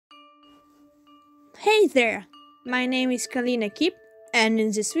Hey there! My name is Kalina Kip, and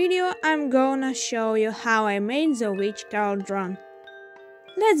in this video I'm gonna show you how I made the witch cauldron.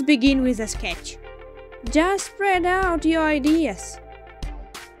 Let's begin with a sketch. Just spread out your ideas.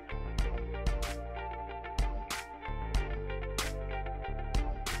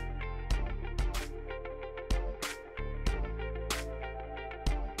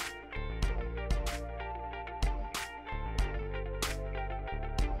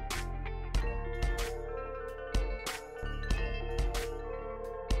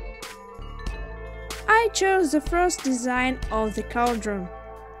 I chose the first design of the cauldron.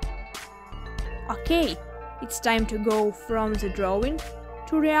 Okay, it's time to go from the drawing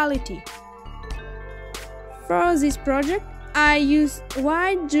to reality. For this project, I used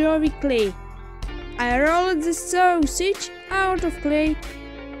white Jovi clay. I rolled the sausage out of clay.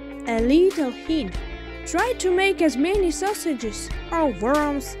 A little hint: try to make as many sausages or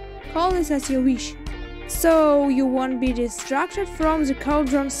worms, call it as you wish, so you won't be distracted from the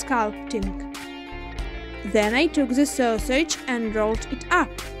cauldron sculpting. Then I took the sausage and rolled it up,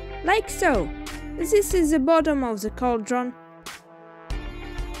 like so. This is the bottom of the cauldron.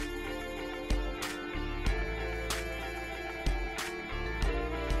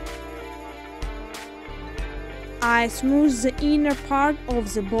 I smoothed the inner part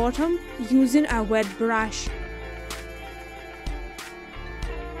of the bottom using a wet brush.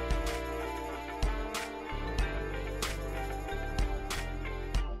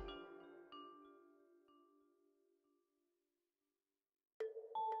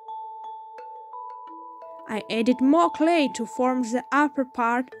 I added more clay to form the upper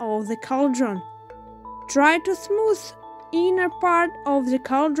part of the cauldron. Try to smooth inner part of the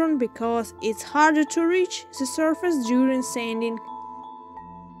cauldron because it's harder to reach the surface during sanding.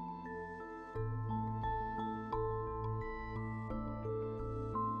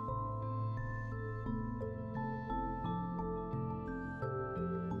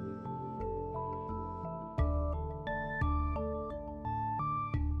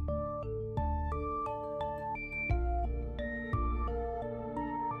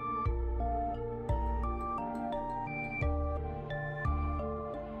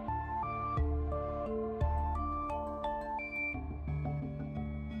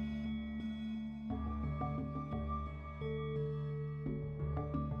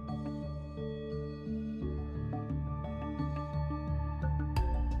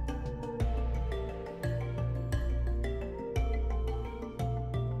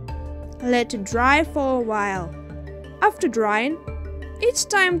 Let it dry for a while. After drying, it's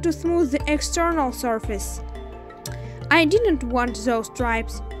time to smooth the external surface. I didn't want those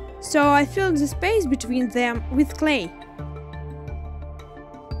stripes, so I filled the space between them with clay.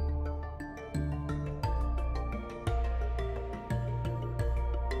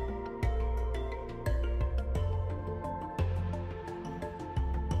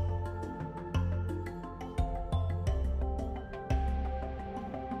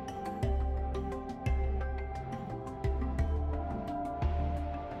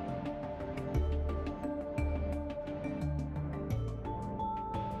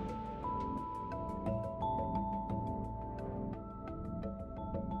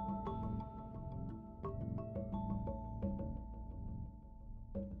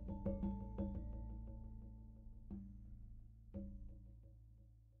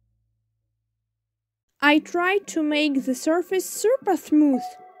 I tried to make the surface super smooth.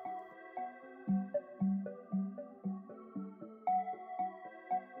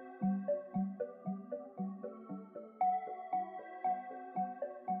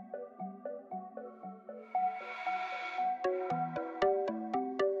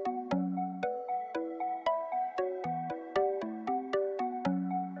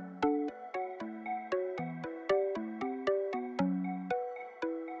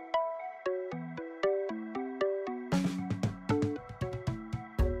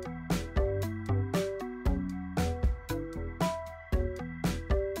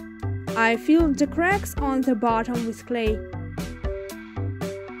 I filled the cracks on the bottom with clay.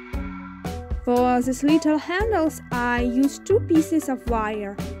 For these little handles, I used 2 pieces of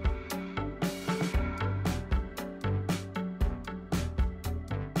wire.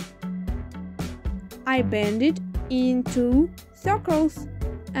 I bent it into circles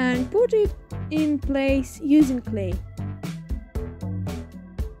and put it in place using clay.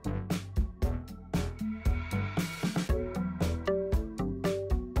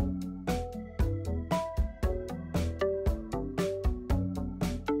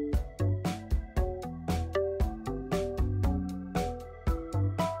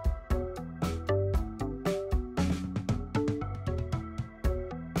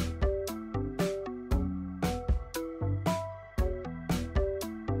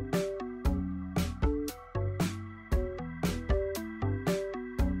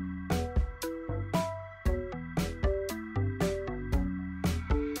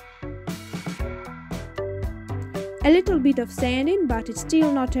 A little bit of sanding, but it's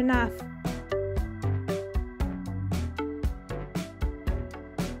still not enough.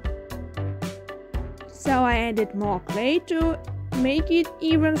 So I added more clay to make it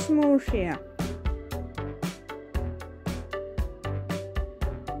even smoother.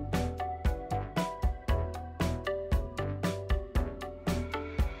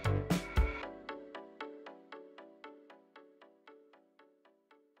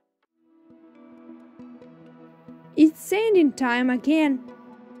 It's sanding time again.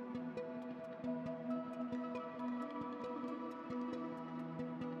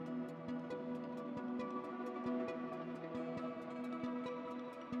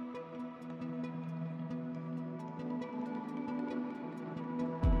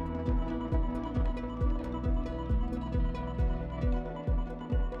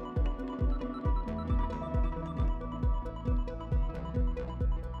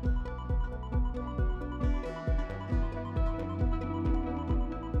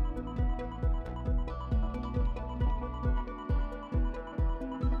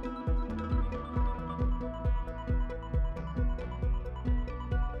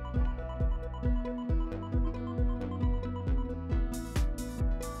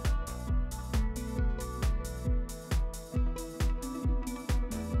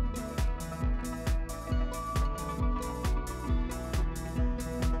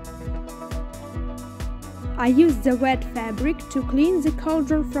 I used the wet fabric to clean the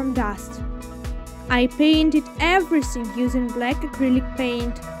cauldron from dust. I painted everything using black acrylic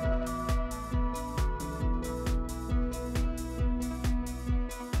paint.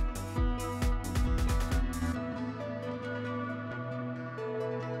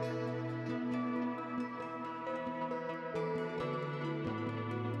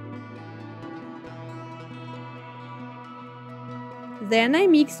 Then I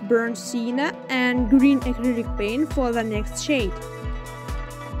mixed burnt sienna and green acrylic paint for the next shade.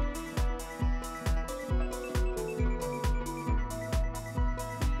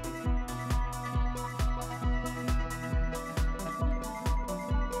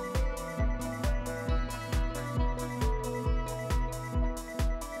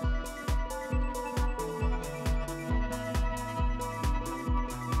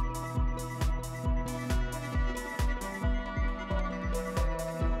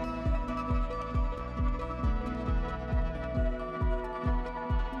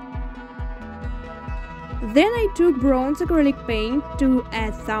 Then I took bronze acrylic paint to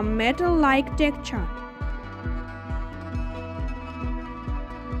add some metal-like texture.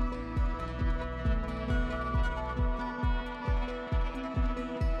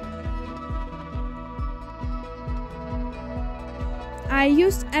 I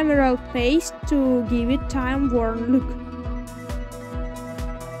used emerald paste to give it time-worn look.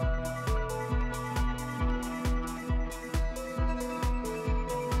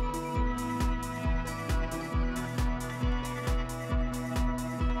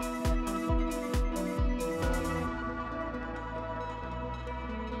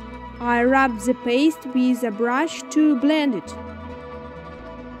 I rubbed the paste with a brush to blend it.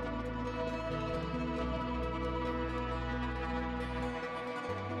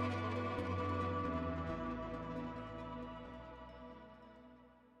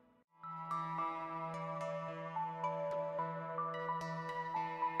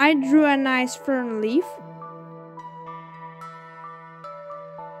 I drew a nice fern leaf.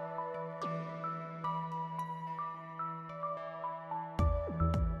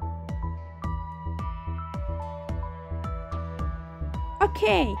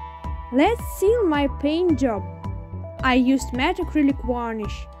 Okay, let's seal my paint job. I used matte acrylic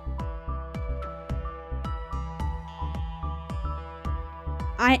varnish.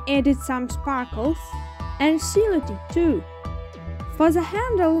 I added some sparkles and sealed it too. For the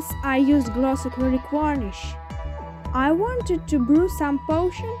handles, I used gloss acrylic varnish. I wanted to brew some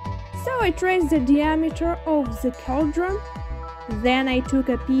potion, so I traced the diameter of the cauldron. Then I took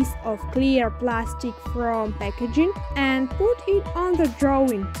a piece of clear plastic from packaging and put it on the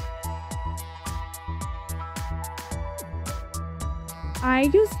drawing. I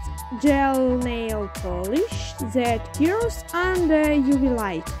used gel nail polish that cures under UV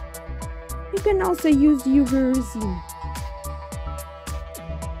light. You can also use UV resin.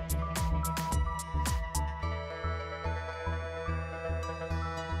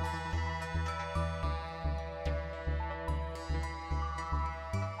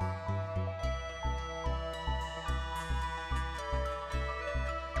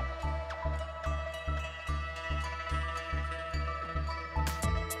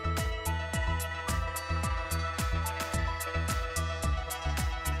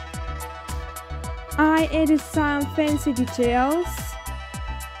 I added some fancy details.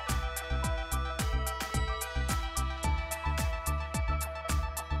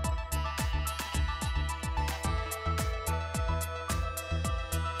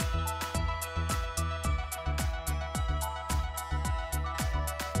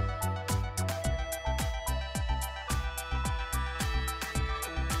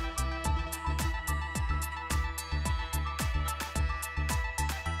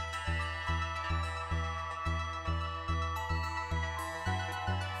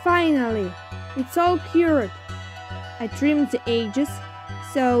 Finally, it's all cured. I trimmed the edges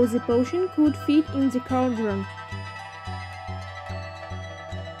so the potion could fit in the cauldron.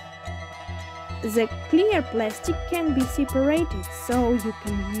 The clear plastic can be separated so you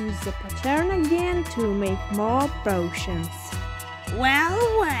can use the pattern again to make more potions.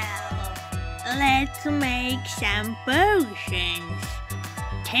 Well, let's make some potions.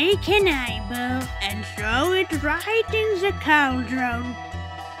 Take an eyeball and throw it right in the cauldron.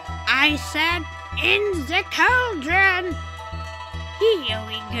 I said in the cauldron. Here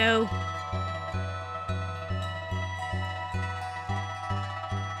we go.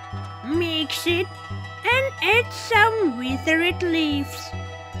 Mix it and add some withered leaves.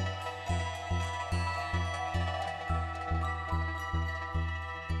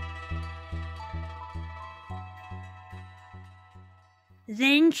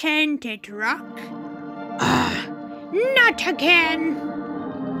 The enchanted rock. Not again!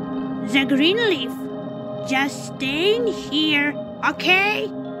 The green leaf. Just stay in here, okay?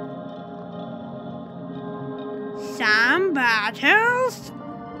 Some bottles.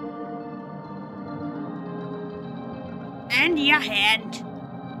 And your hand.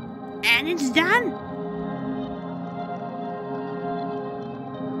 And it's done.